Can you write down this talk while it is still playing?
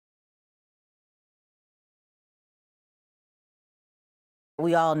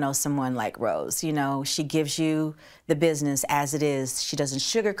We all know someone like Rose. You know, she gives you the business as it is. She doesn't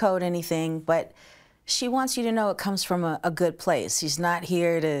sugarcoat anything, but she wants you to know it comes from a good place. She's not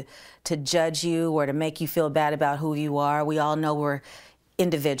here to judge you or to make you feel bad about who you are. We all know we're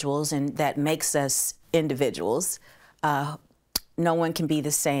individuals, and that makes us individuals. No one can be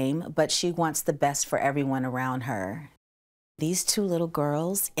the same, but she wants the best for everyone around her. These two little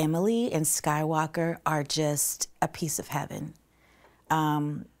girls, Emily and Skywalker, are just a piece of heaven.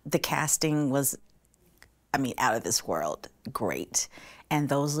 The casting was, I mean, out of this world, great. And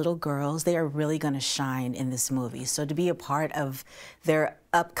those little girls, they are really going to shine in this movie. So to be a part of their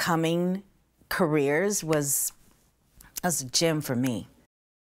upcoming careers was a gem for me.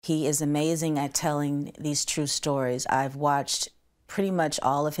 He is amazing at telling these true stories. I've watched pretty much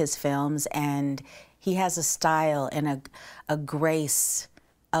all of his films, and he has a style and a grace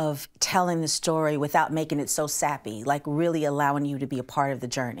of telling the story without making it so sappy, like really allowing you to be a part of the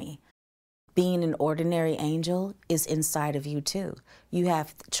journey. Being an ordinary angel is inside of you too. You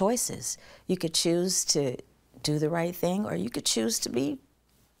have choices. You could choose to do the right thing, or you could choose to be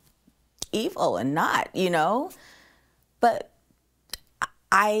evil and not, you know? But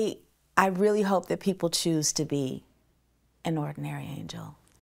I really hope that people choose to be an ordinary angel.